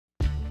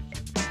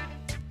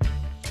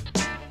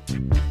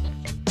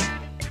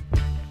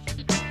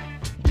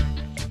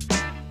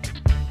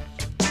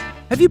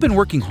Have you been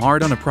working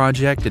hard on a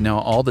project and now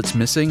all that's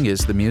missing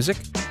is the music?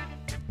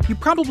 You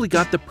probably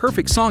got the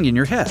perfect song in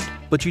your head,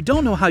 but you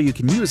don't know how you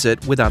can use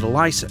it without a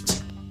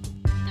license.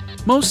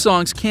 Most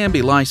songs can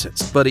be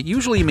licensed, but it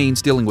usually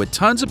means dealing with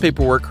tons of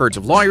paperwork, herds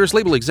of lawyers,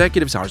 label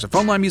executives, hours of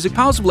phone line music,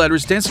 piles of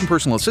letters, dancing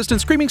personal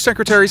assistants, screaming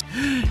secretaries.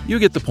 You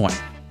get the point.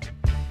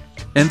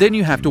 And then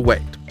you have to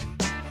wait.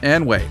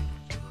 And wait.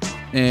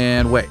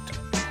 And wait.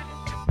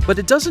 But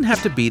it doesn't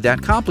have to be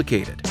that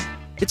complicated.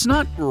 It's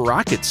not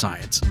rocket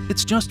science,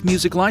 it's just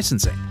music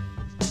licensing.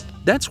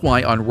 That's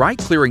why on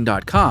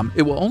rightclearing.com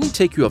it will only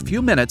take you a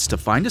few minutes to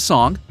find a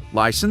song,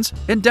 license,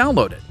 and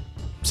download it.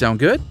 Sound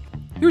good?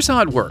 Here's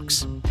how it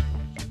works.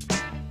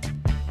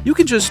 You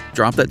can just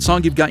drop that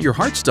song you've got your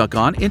heart stuck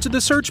on into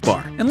the search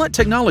bar and let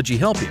technology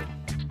help you.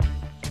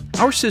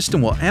 Our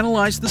system will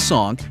analyze the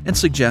song and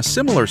suggest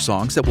similar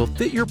songs that will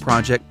fit your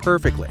project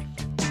perfectly.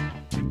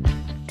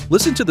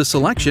 Listen to the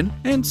selection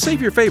and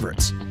save your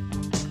favorites.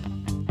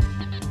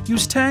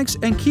 Use tags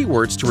and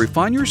keywords to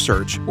refine your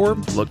search or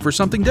look for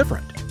something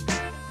different.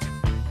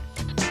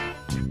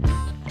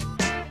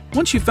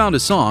 Once you've found a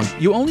song,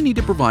 you only need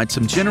to provide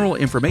some general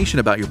information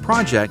about your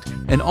project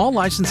and all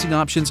licensing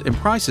options and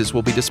prices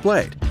will be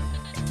displayed.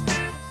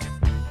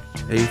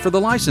 Pay for the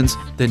license,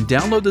 then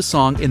download the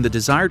song in the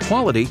desired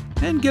quality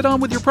and get on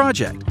with your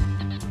project.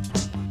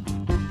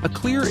 A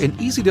clear and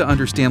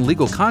easy-to-understand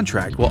legal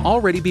contract will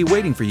already be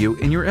waiting for you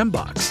in your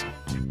inbox.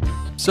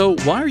 So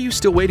why are you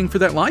still waiting for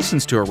that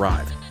license to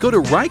arrive? Go to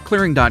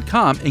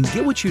rightclearing.com and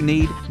get what you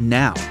need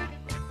now.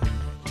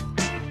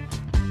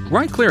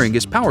 Right Clearing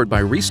is powered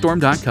by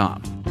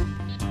Restorm.com.